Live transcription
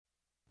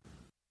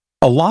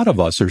A lot of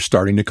us are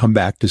starting to come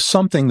back to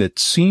something that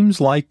seems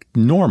like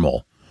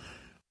normal.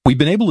 We've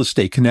been able to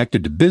stay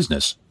connected to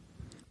business,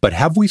 but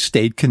have we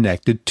stayed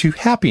connected to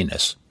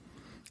happiness?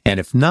 And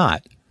if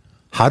not,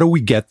 how do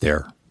we get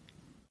there?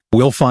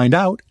 We'll find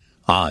out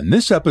on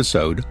this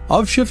episode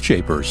of Shift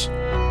Shapers.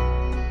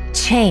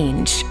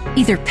 Change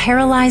either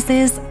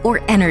paralyzes or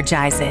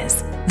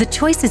energizes. The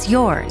choice is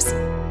yours.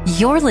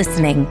 You're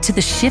listening to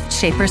the Shift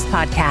Shapers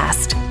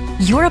podcast.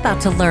 You're about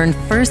to learn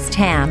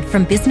firsthand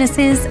from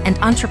businesses and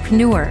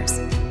entrepreneurs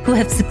who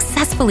have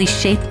successfully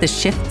shaped the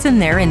shifts in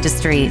their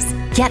industries.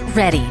 Get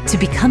ready to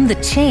become the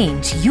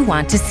change you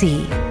want to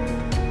see.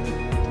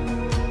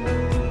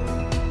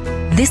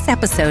 This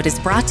episode is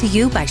brought to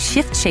you by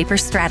Shift Shaper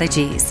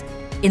Strategies.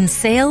 In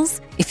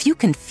sales, if you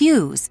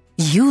confuse,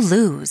 you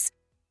lose.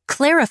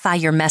 Clarify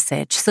your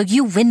message so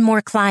you win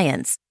more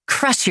clients,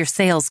 crush your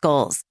sales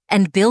goals,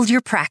 and build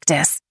your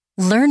practice.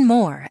 Learn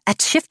more at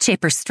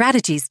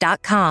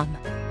shiftshaperstrategies.com.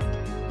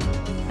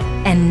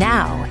 And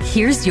now,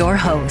 here's your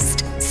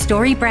host,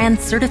 StoryBrand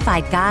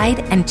Certified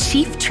Guide and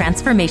Chief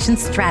Transformation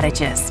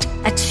Strategist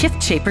at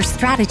Shift Shaper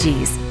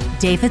Strategies,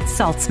 David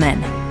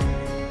Saltzman.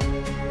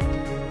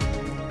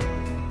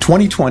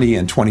 2020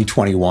 and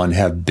 2021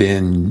 have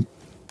been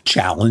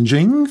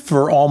challenging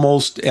for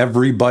almost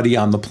everybody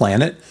on the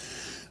planet.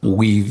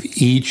 We've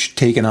each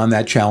taken on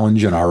that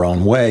challenge in our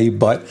own way,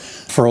 but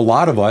for a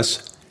lot of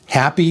us,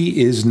 happy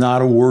is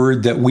not a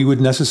word that we would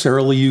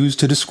necessarily use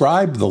to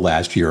describe the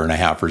last year and a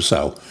half or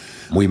so.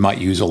 We might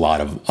use a lot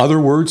of other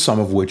words, some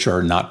of which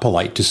are not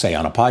polite to say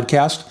on a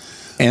podcast.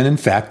 And in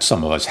fact,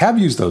 some of us have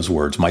used those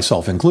words,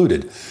 myself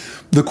included.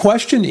 The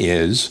question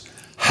is,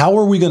 how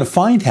are we going to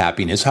find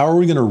happiness? How are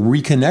we going to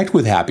reconnect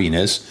with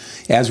happiness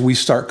as we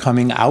start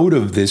coming out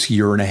of this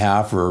year and a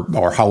half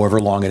or however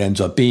long it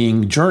ends up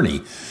being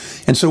journey?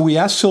 And so we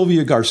asked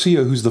Silvia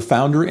Garcia, who's the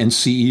founder and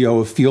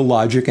CEO of Feel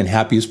Logic and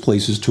Happiest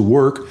Places to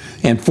Work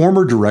and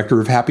former director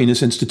of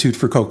Happiness Institute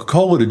for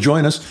Coca-Cola, to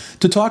join us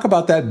to talk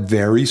about that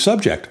very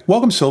subject.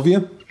 Welcome,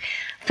 Silvia.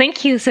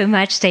 Thank you so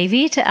much,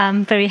 David.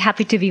 I'm very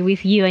happy to be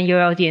with you and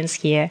your audience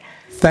here.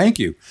 Thank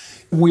you.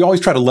 We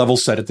always try to level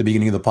set at the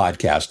beginning of the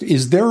podcast.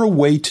 Is there a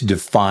way to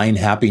define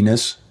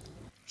happiness?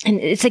 And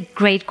it's a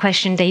great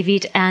question,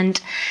 David. And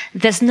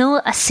there's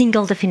no a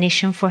single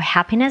definition for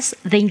happiness.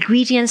 The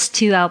ingredients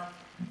to a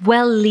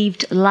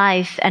well-lived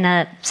life and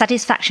a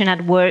satisfaction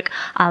at work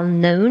are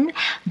known,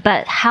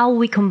 but how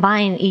we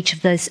combine each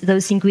of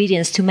those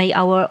ingredients to make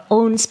our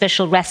own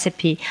special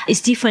recipe is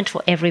different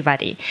for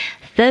everybody.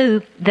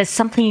 Though there's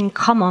something in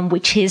common,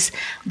 which is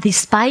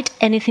despite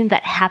anything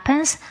that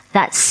happens,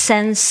 that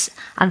sense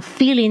and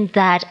feeling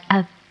that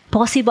a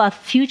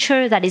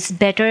future that is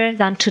better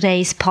than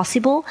today is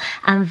possible,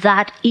 and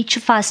that each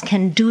of us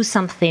can do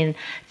something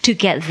to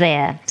get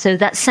there. So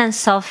that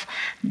sense of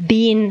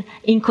being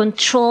in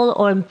control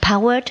or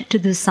empowered to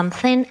do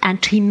something and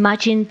to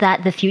imagine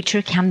that the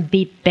future can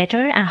be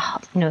better and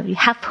you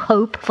have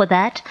hope for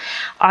that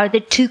are the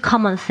two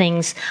common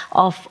things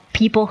of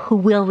people who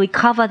will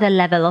recover the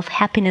level of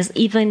happiness,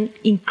 even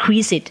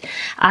increase it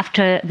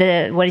after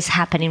what is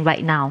happening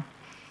right now.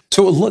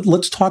 So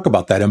let's talk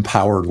about that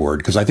empowered word,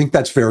 because I think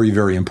that's very,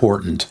 very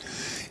important.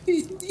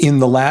 In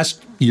the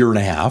last year and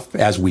a half,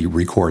 as we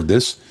record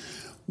this,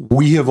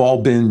 we have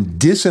all been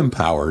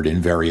disempowered in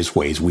various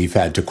ways. We've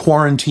had to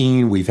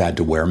quarantine, we've had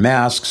to wear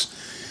masks.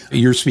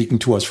 You're speaking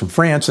to us from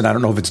France, and I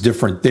don't know if it's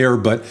different there,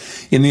 but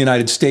in the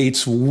United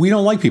States, we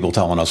don't like people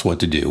telling us what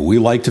to do. We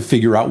like to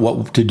figure out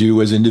what to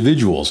do as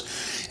individuals.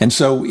 And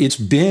so it's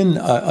been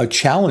a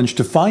challenge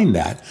to find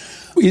that.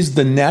 Is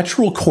the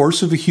natural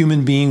course of a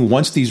human being,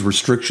 once these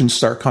restrictions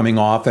start coming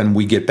off and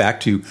we get back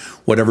to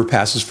whatever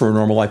passes for a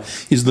normal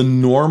life, is the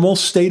normal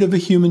state of a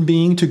human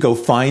being to go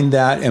find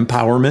that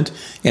empowerment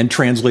and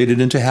translate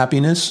it into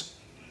happiness?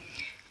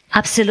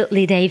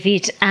 Absolutely,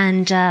 David.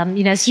 And,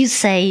 as you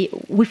say,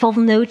 we've all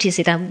noticed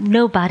it, and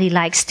nobody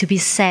likes to be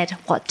said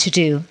what to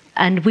do.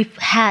 And we've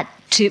had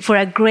to, for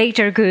a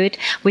greater good,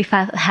 we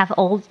have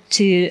all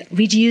to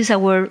reduce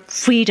our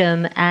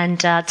freedom and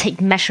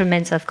take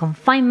measurements of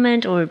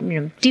confinement or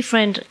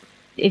different,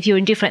 if you're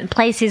in different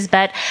places,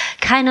 but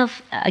kind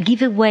of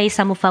give away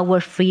some of our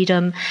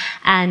freedom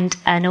and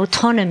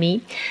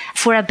autonomy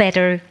for a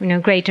better,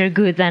 greater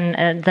good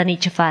than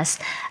each of us.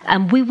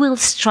 And we will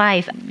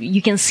strive.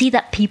 You can see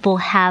that people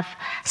have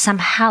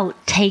somehow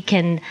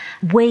taken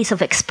ways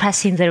of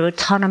expressing their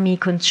autonomy,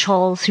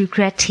 control through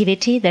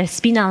creativity. There's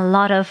been a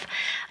lot of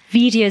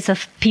videos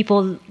of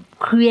people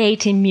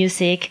creating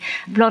music,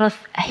 a lot of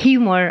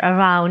humor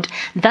around.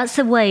 That's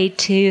a way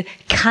to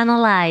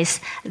canalize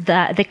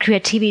the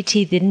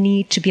creativity, the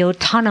need to be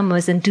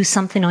autonomous and do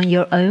something on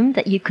your own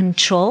that you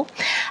control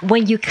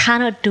when you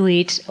cannot do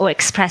it or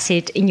express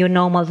it in your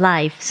normal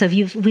life. So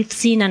we've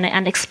seen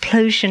an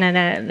explosion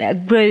and a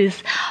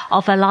growth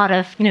of a lot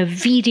of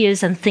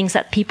videos and things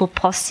that people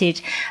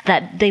posted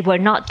that they were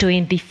not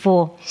doing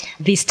before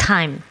this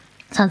time.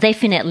 So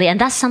definitely, and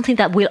that's something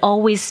that will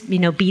always,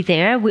 be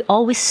there. We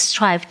always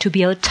strive to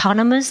be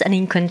autonomous and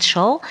in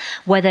control,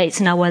 whether it's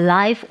in our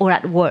life or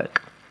at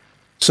work.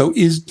 So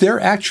is there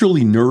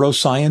actually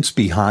neuroscience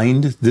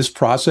behind this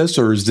process,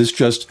 or is this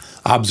just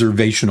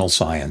observational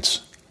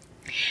science?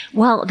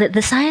 Well,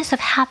 the science of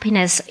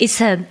happiness is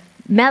a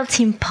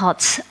melting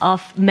pot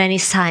of many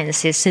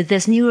sciences. So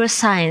there's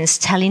neuroscience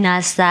telling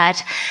us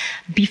that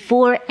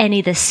before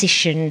any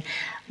decision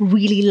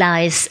really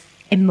lies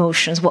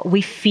emotions, what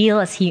we feel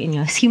as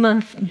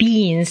human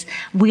beings.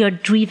 We are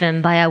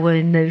driven by our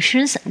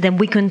emotions, then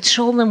we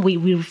control them, we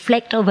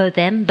reflect over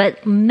them,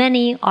 but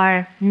many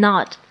are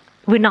not,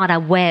 we're not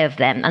aware of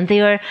them, and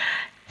they are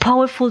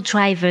powerful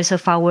drivers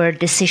of our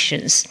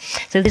decisions.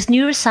 So there's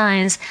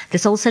neuroscience,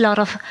 there's also a lot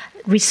of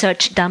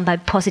research done by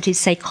positive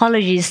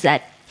psychologists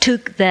that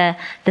took the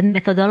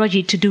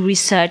methodology to do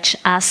research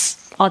as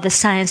other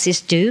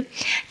sciences do,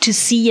 to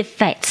see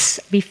effects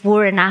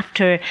before and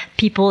after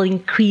people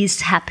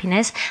increased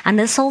happiness. And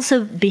there's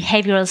also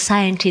behavioral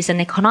scientists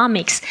and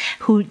economics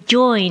who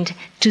joined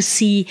to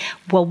see,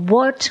 well,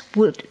 what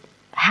would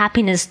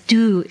happiness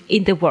do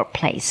in the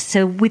workplace?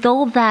 So with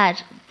all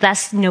that,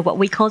 that's what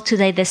we call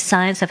today the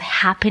science of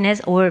happiness,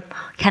 or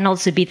can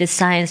also be the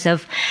science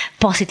of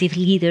positive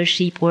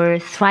leadership or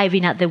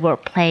thriving at the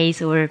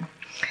workplace, or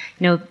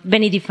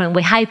many different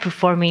way,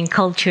 high-performing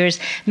cultures,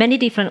 many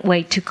different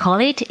way to call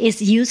it,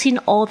 is using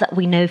all that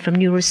we know from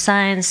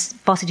neuroscience,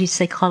 positive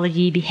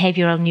psychology,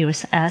 behavioral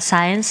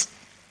neuroscience,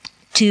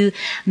 to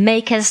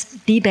make us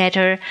be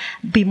better,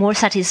 be more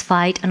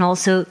satisfied, and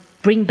also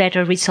bring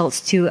better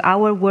results to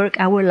our work,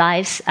 our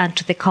lives, and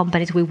to the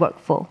companies we work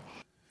for.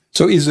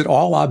 So is it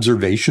all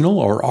observational,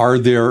 or are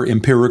there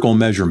empirical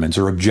measurements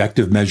or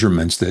objective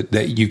measurements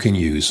that you can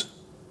use?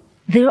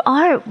 There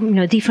are,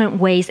 different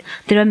ways.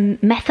 There are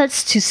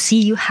methods to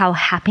see how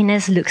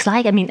happiness looks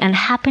like. And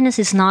happiness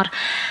is not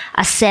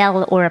a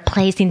cell or a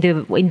place in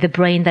the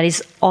brain that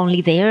is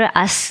only there.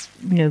 As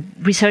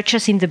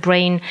researchers in the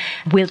brain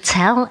will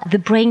tell, the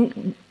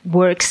brain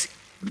works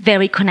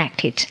very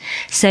connected.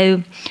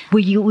 So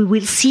we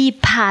will see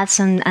paths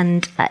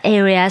and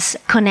areas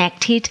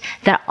connected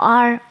that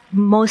are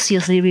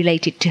mostly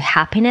related to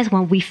happiness.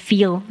 When we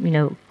feel,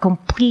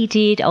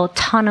 completed,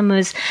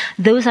 autonomous,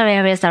 those are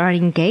areas that are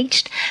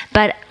engaged.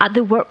 But at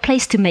the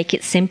workplace, to make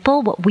it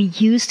simple, what we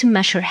use to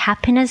measure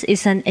happiness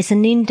is an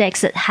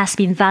index that has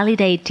been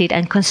validated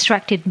and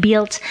constructed,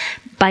 built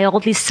by all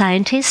these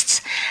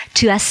scientists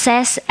to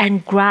assess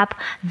and grab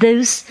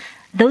those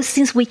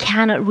things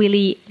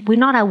we're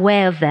not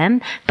aware of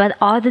them, but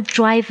are the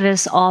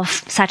drivers of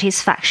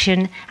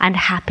satisfaction and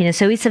happiness.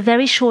 So it's a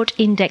very short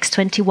index,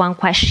 21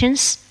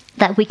 questions,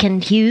 that we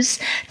can use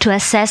to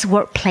assess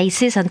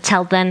workplaces and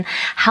tell them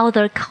how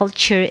their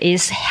culture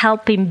is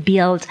helping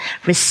build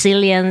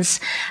resilience,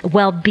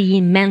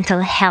 well-being,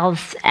 mental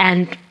health,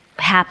 and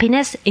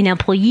happiness in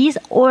employees,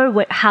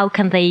 or how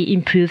can they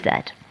improve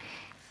that.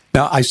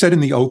 Now, I said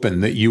in the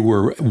open that you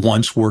were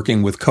once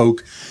working with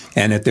Coke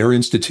and at their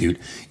institute.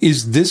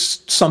 Is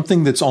this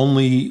something that's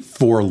only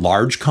for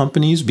large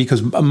companies?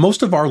 Because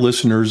most of our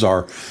listeners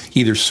are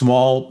either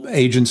small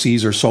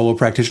agencies or solo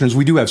practitioners.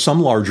 We do have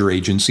some larger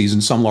agencies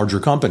and some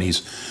larger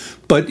companies.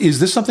 But is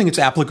this something that's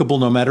applicable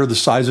no matter the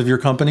size of your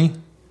company?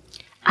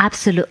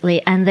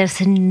 Absolutely. And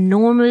there's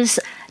enormous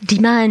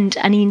demand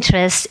and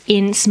interest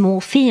in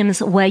small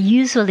firms, where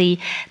usually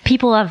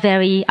people are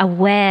very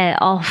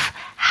aware of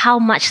how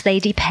much they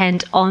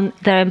depend on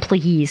their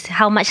employees,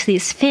 how much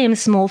these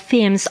small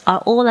firms are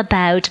all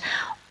about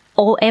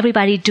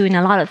everybody doing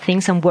a lot of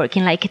things and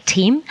working like a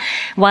team,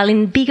 while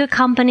in bigger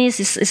companies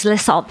it's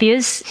less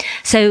obvious.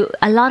 So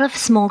a lot of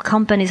small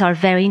companies are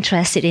very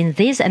interested in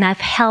this, and I've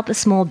helped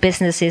small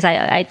businesses.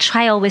 I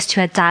try always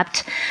to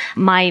adapt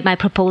my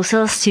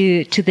proposals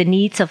to the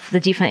needs of the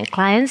different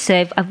clients.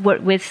 So I've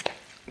worked with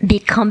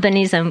big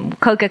companies and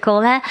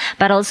Coca-Cola,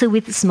 but also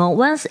with small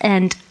ones,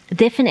 and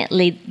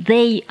definitely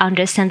they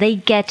understand, they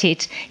get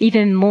it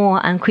even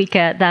more and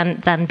quicker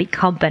than big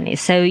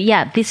companies. So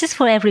yeah, this is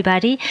for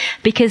everybody,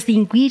 because the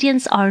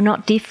ingredients are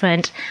not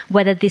different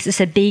whether this is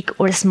a big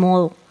or a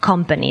small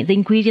company. The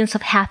ingredients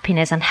of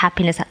happiness and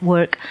happiness at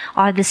work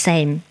are the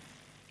same.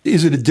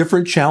 Is it a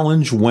different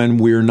challenge when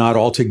we're not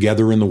all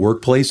together in the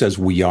workplace as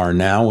we are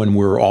now and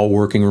we're all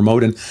working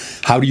remote? And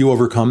how do you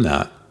overcome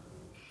that?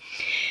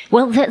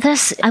 Well,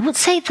 I would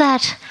say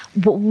that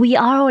what we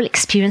are all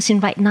experiencing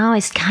right now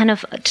is kind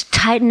of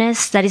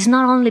tightness that is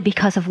not only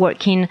because of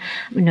working,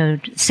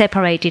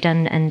 separated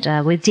and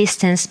with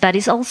distance, but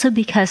it's also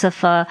because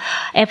of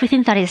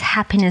everything that is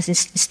happiness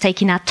is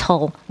taking a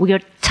toll. We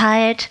are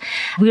tired,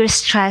 we are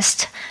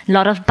stressed, a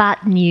lot of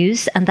bad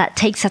news, and that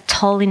takes a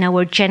toll in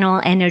our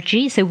general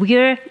energy. So we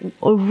are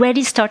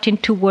already starting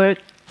to work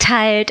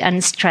tired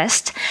and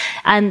stressed,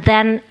 and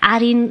then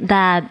adding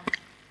that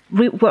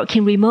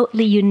working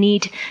remotely, you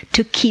need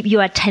to keep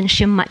your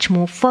attention much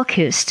more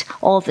focused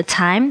all the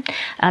time,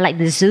 like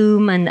the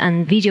Zoom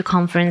and video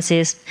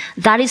conferences.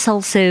 That is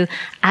also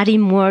adding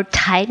more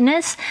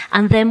tightness.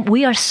 And then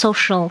we are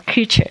social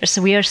creatures.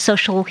 We are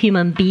social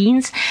human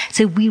beings.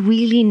 So we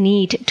really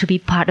need to be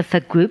part of a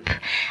group.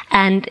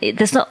 And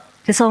there's not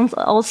There's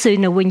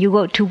also, when you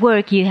go to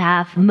work, you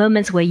have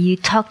moments where you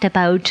talked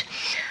about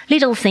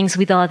little things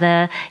with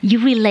others,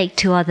 you relate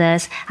to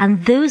others,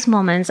 and those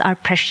moments are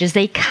precious.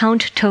 They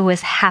count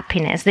towards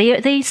happiness.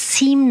 They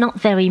seem not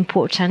very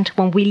important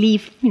when we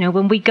leave,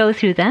 when we go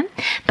through them,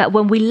 but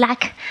when we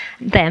lack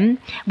them,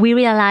 we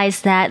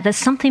realize that there's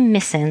something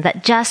missing,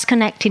 that just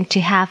connecting to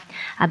have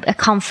a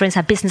conference,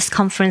 a business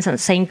conference, and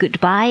saying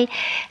goodbye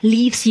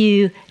leaves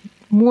you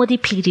more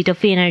depleted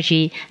of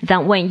energy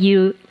than when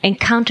you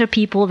encounter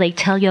people, they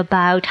tell you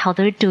about how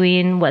they're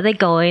doing, where they're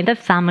going, their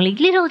family,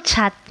 little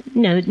chat,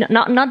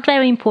 not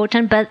very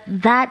important, but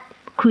that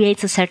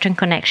creates a certain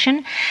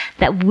connection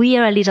that we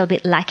are a little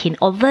bit lacking.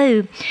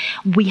 Although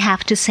we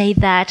have to say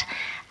that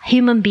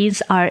human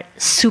beings are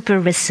super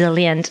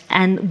resilient,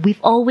 and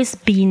we've always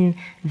been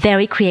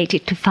very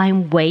creative to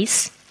find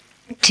ways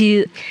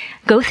to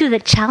go through the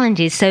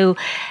challenges. So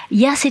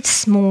yes,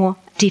 it's more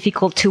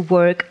difficult to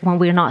work when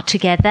we're not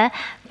together,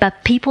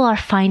 but people are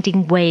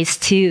finding ways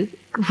to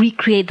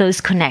recreate those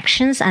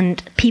connections,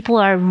 and people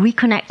are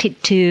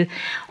reconnected to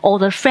all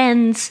their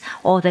friends,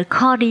 all their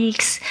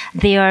colleagues.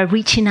 They are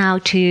reaching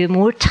out to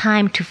more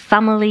time to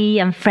family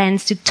and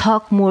friends to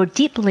talk more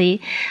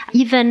deeply,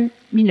 even,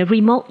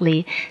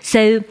 remotely.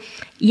 So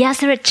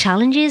yes, there are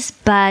challenges,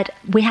 but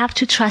we have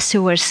to trust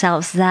to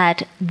ourselves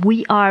that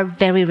we are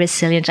very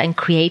resilient and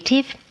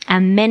creative,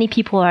 and many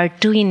people are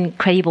doing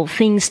incredible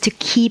things to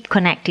keep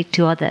connected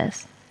to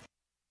others.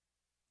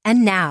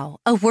 And now,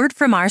 a word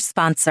from our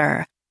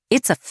sponsor.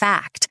 It's a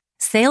fact.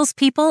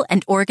 Salespeople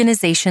and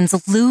organizations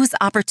lose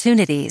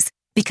opportunities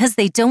because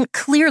they don't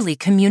clearly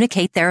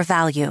communicate their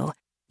value.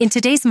 In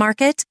today's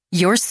market,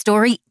 your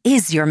story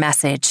is your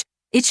message.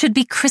 It should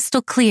be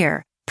crystal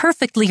clear,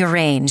 perfectly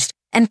arranged,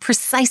 and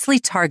precisely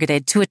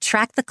targeted to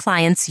attract the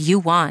clients you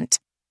want.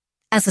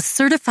 As a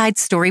certified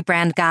story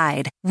brand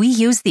guide, we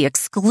use the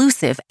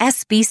exclusive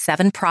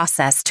SB7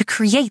 process to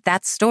create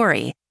that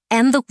story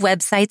and the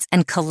websites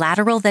and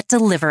collateral that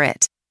deliver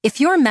it. If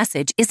your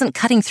message isn't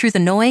cutting through the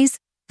noise,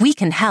 we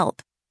can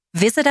help.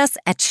 Visit us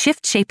at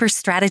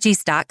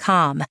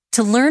shiftshaperstrategies.com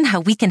to learn how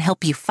we can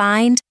help you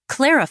find,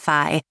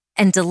 clarify,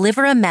 and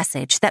deliver a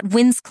message that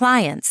wins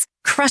clients,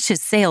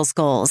 crushes sales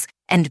goals,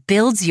 and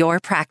builds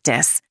your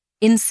practice.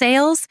 In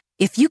sales,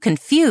 if you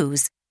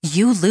confuse,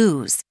 you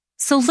lose.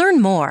 So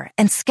learn more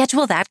and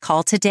schedule that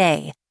call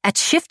today at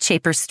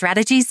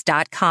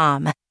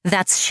shiftshaperstrategies.com.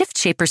 That's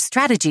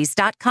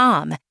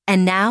shiftshaperstrategies.com.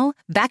 And now,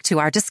 back to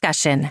our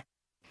discussion.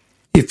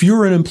 If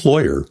you're an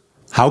employer,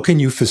 how can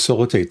you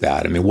facilitate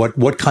that? I mean,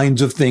 what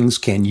kinds of things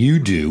can you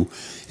do,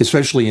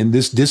 especially in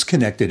this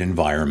disconnected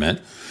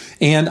environment?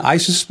 And I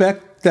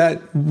suspect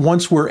that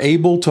once we're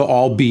able to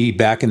all be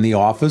back in the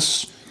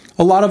office,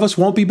 a lot of us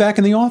won't be back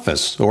in the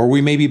office, or we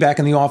may be back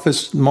in the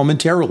office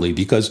momentarily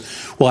because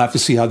we'll have to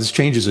see how this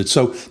changes it.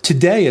 So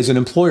today, as an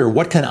employer,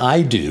 what can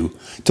I do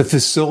to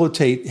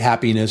facilitate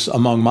happiness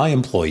among my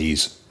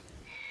employees?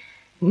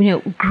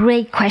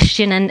 Great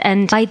question.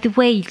 And by the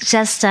way,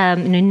 just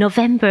in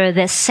November,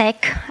 the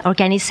SEC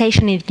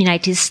organization in the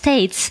United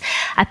States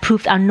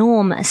approved a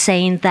norm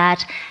saying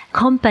that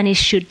companies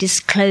should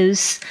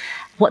disclose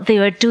what they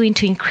are doing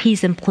to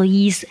increase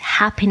employees'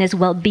 happiness,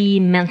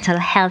 well-being, mental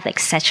health,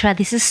 etc.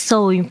 This is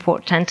so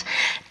important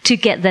to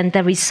get them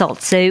the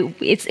results. So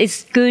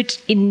it's good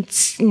in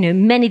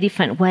many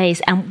different ways.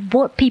 And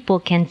what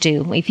people can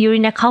do, if you're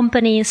in a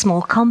company, a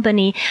small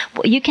company,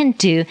 what you can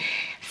do,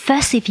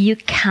 first, if you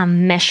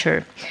can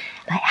measure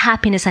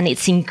happiness and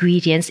its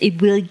ingredients,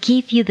 it will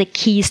give you the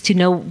keys to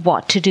know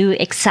what to do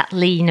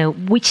exactly,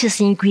 which is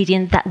the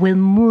ingredient that will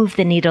move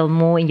the needle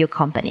more in your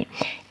company.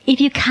 If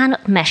you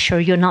cannot measure,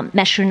 you're not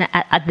measuring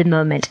at the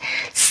moment,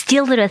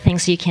 still there are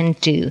things you can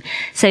do.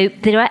 So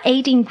there are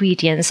 8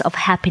 ingredients of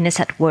happiness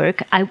at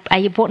work. I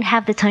won't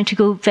have the time to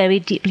go very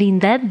deeply in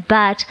that,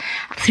 but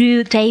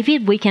through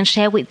David, we can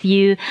share with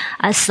you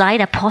a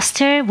slide, a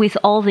poster with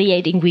all the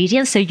 8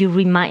 ingredients, so you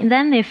remind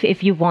them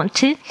if you want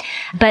to.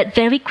 But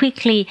very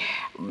quickly,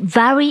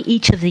 vary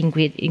each of the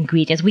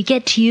ingredients. We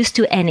get used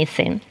to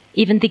anything,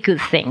 even the good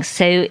things.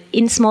 So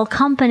in small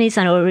companies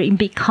or in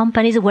big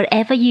companies,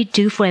 whatever you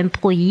do for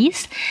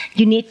employees,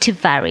 you need to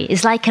vary.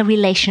 It's like a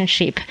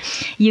relationship.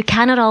 You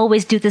cannot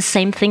always do the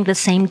same thing the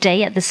same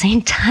day at the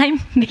same time,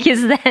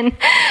 because then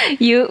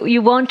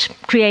you won't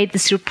create the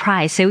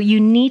surprise. So you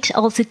need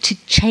also to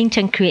change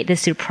and create the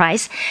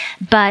surprise.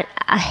 But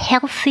a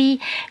healthy,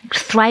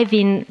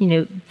 thriving,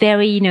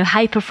 very,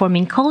 high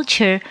performing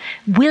culture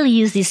will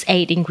use these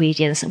 8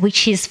 ingredients,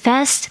 which is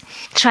first,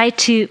 try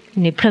to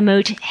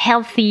promote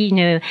healthy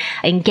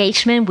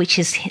engagement, which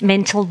is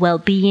mental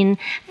well-being,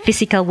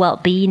 physical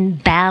well-being,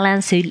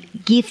 balance. So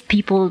give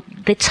people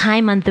the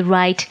time and the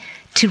right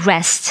to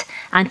rest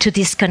and to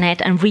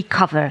disconnect and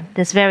recover.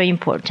 That's very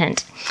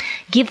important.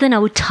 Give them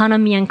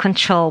autonomy and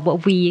control.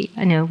 What we,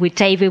 with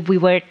David, we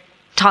were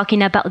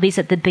talking about this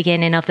at the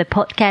beginning of the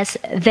podcast.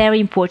 Very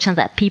important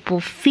that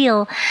people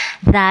feel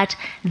that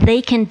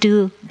they can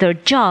do their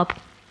job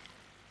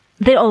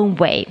their own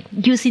way,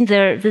 using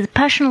their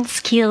personal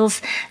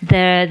skills,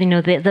 their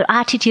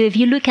attitude. If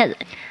you look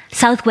at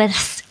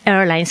Southwest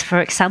airlines,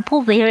 for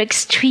example, they are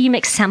extreme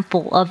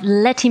example of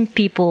letting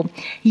people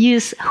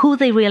use who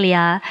they really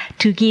are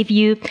to give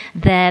you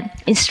the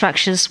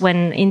instructions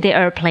when in the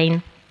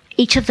airplane.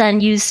 Each of them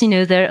use,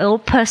 their own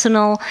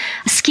personal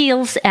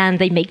skills, and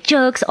they make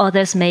jokes.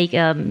 Others make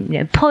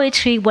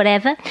poetry,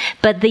 whatever.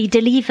 But the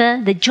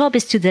job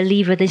is to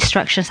deliver the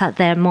instructions at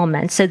their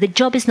moment. So the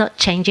job is not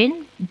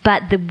changing,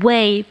 but the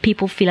way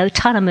people feel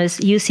autonomous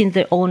using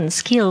their own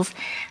skills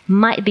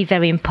might be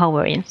very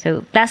empowering.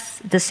 So that's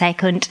the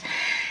second.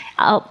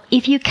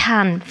 If you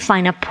can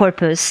find a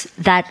purpose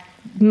that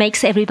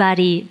makes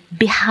everybody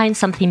behind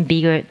something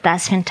bigger,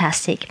 that's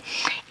fantastic.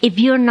 If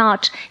you're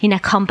not in a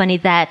company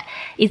that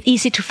it's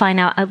easy to find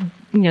out a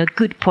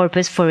good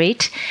purpose for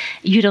it,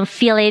 you don't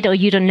feel it or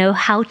you don't know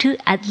how to,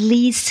 at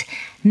least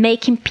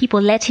letting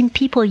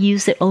people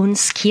use their own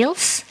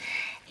skills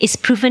is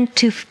proven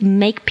to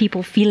make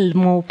people feel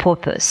more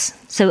purpose.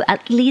 So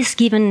at least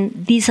giving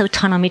this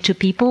autonomy to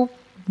people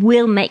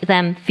will make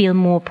them feel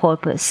more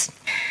purpose.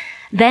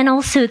 Then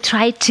also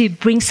try to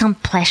bring some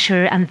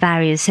pleasure and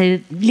value. So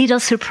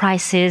little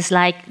surprises,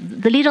 like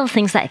the little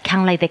things that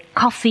can, like the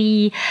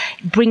coffee,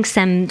 brings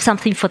them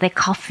something for their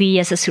coffee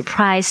as a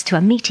surprise to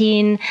a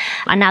meeting.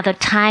 Another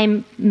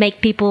time,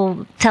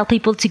 tell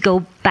people to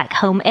go back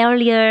home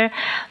earlier.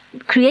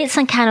 Create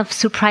some kind of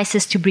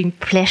surprises to bring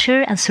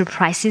pleasure and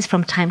surprises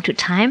from time to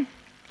time.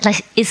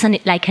 Isn't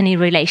it like any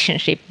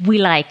relationship? We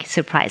like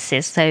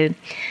surprises. So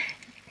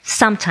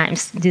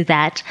sometimes do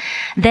that.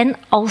 Then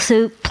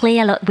also play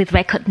a lot with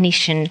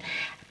recognition.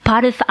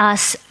 Part of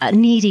us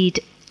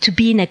needed to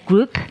be in a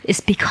group is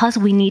because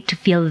we need to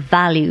feel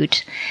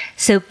valued.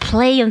 So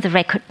play on the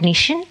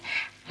recognition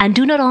and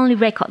do not only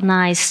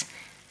recognize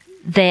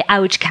the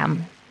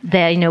outcome.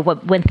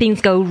 When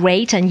things go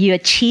great and you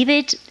achieve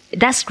it,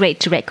 that's great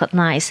to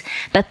recognize.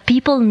 But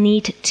people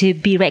need to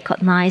be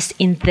recognized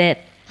in the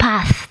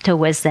path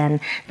towards them,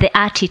 the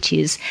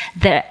attitudes,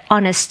 their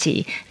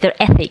honesty, their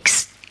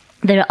ethics.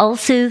 There are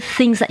also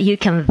things that you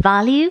can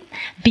value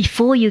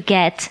before you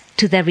get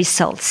to the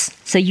results.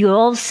 So you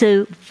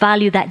also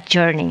value that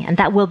journey, and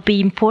that will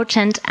be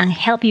important and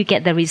help you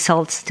get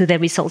to the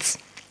results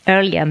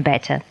earlier and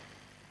better.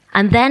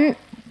 And then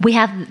we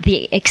have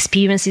the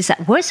experiences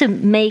at work. So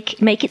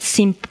make it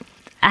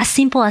as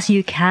simple as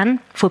you can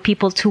for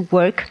people to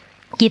work.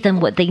 Give them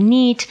what they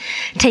need.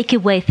 Take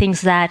away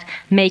things that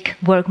make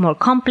work more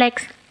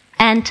complex,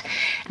 and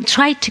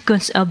try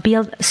to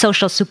build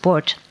social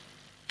support,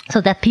 so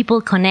that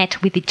people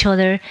connect with each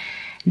other,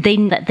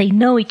 that they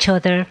know each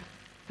other,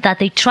 that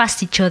they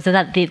trust each other,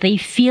 that they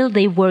feel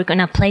they work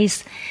in a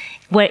place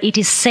where it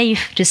is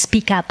safe to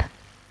speak up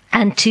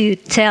and to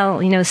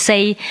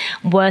say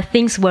where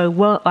things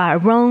are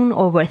wrong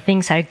or where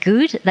things are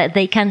good, that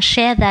they can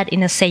share that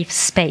in a safe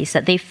space,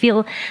 that they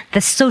feel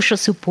the social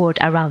support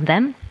around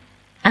them.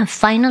 And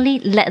finally,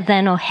 let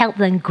them or help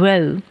them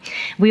grow.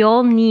 We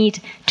all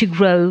need to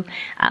grow.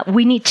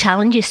 We need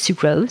challenges to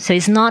grow. So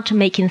it's not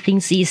making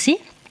things easy.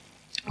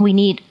 We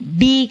need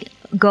big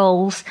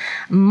goals,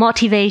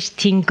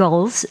 motivating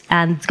goals,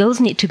 and goals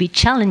need to be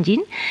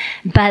challenging,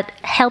 but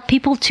help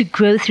people to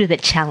grow through the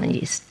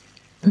challenges.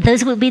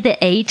 Those would be the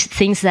 8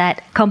 things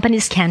that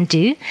companies can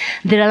do.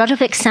 There are a lot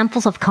of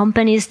examples of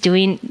companies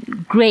doing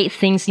great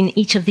things in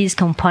each of these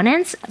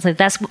components. So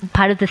that's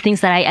part of the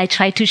things that I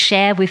try to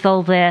share with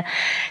all the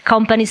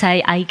companies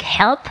I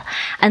help,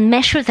 and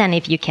measure them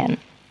if you can.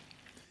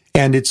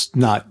 And it's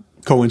not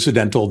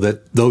coincidental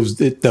that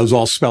those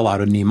all spell out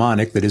a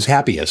mnemonic that is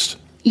Happiest.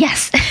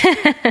 Yes.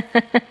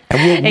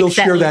 And we'll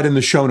share that in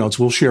the show notes.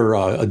 We'll share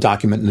a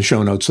document in the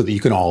show notes so that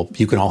you can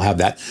all have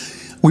that.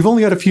 We've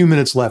only got a few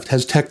minutes left.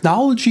 Has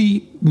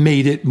technology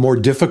made it more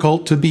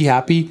difficult to be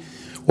happy,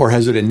 or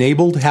has it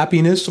enabled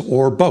happiness,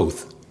 or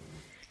both?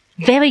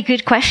 Very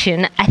good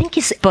question. I think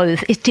it's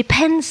both. It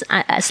depends,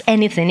 as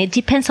anything, it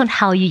depends on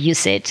how you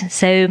use it.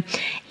 So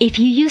if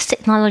you use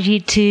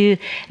technology to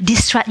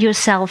distract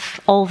yourself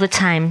all the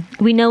time,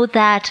 we know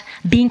that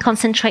being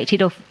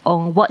concentrated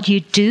on what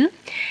you do,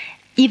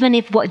 even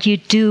if what you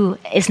do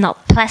is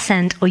not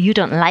pleasant or you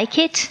don't like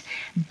it,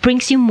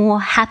 brings you more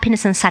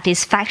happiness and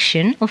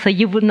satisfaction, although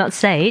you would not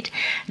say it,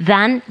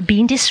 than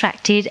being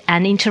distracted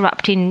and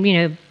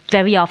interrupting,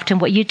 very often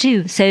what you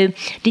do. So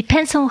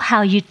depends on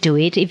how you do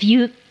it. If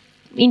you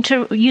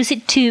use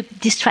it to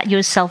distract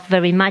yourself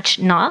very much,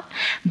 not.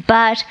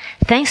 But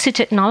thanks to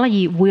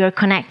technology, we are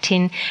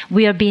connecting.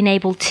 We are being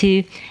able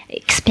to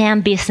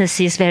expand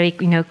businesses very,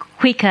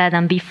 quicker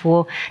than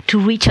before, to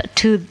reach out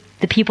to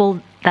the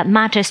people that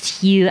matters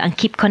to you and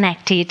keep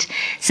connected.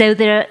 So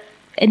there are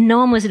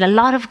a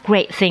lot of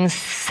great things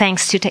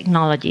thanks to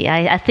technology.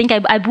 I think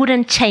I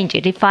wouldn't change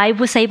it. If I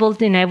was able,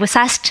 was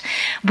asked,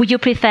 would you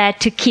prefer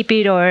to keep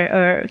it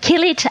or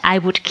kill it? I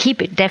would keep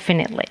it,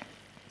 definitely.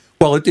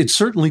 Well, it's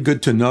certainly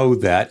good to know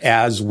that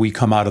as we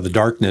come out of the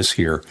darkness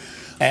here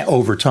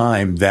over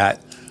time,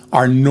 that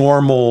our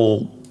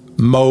normal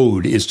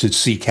mode is to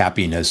seek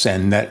happiness,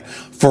 and that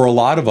for a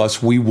lot of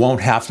us, we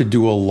won't have to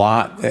do a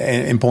lot.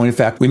 In point of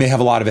fact, we may have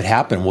a lot of it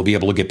happen. We'll be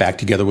able to get back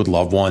together with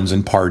loved ones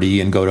and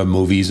party and go to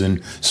movies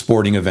and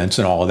sporting events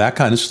and all of that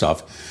kind of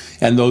stuff.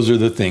 And those are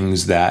the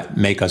things that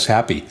make us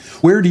happy.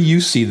 Where do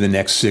you see the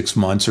next 6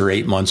 months or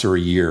 8 months or a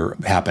year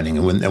happening?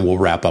 And we'll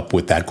wrap up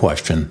with that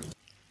question.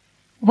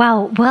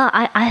 Well,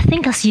 I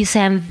think, as you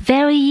say,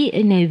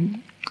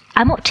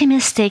 I'm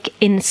optimistic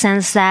in the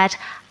sense that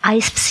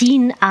I've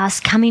seen us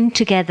coming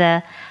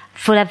together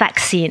for a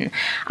vaccine.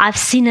 I've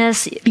seen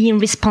us being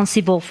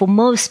responsible for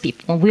most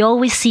people. We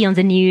always see on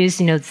the news,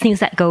 things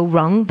that go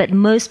wrong, but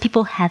most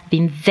people have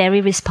been very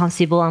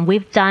responsible, and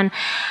we've done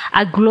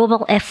a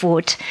global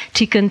effort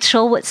to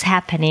control what's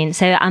happening.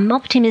 So I'm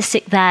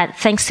optimistic that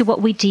thanks to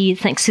what we did,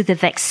 thanks to the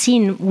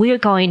vaccine, we're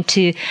going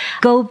to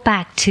go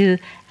back to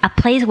a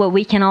place where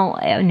we can all,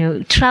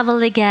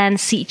 travel again,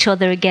 see each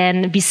other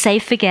again, be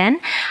safe again.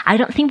 I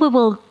don't think we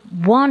will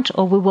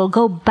we will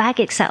go back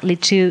exactly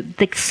to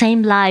the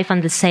same life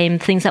and the same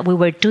things that we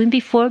were doing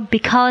before,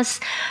 because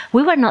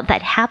we were not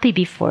that happy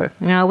before.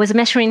 I was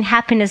measuring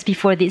happiness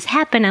before this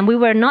happened, and we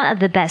were not at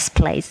the best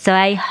place. So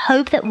I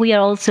hope that we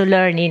are also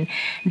learning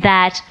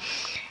that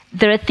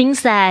there are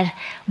things that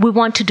we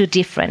want to do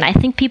different. I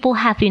think people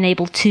have been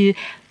able to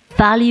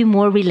value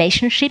more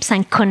relationships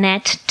and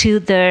connect to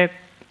their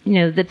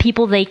the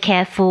people they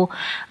care for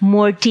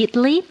more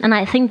deeply. And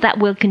I think that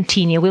will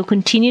continue. We'll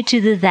continue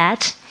to do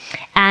that.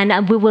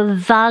 And we will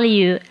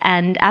value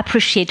and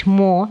appreciate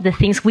more the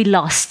things we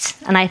lost.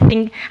 And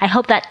I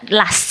hope that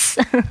lasts.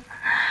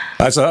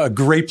 That's a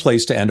great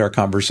place to end our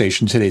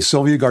conversation today.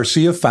 Silvia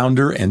Garcia,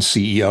 founder and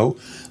CEO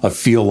of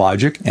Feel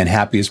Logic and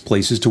Happiest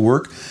Places to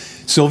Work.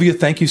 Silvia,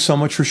 thank you so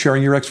much for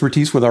sharing your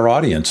expertise with our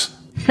audience.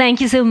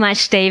 Thank you so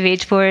much,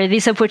 David, for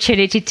this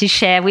opportunity to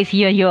share with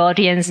you and your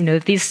audience,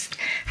 these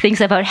things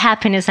about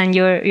happiness and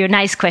your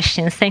nice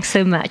questions. Thanks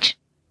so much.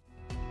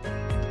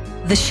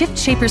 The Shift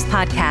Shapers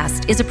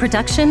podcast is a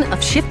production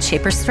of Shift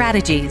Shaper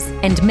Strategies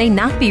and may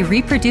not be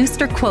reproduced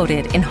or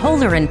quoted in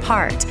whole or in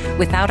part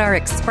without our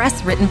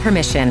express written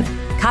permission.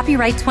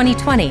 Copyright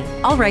 2020,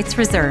 all rights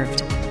reserved.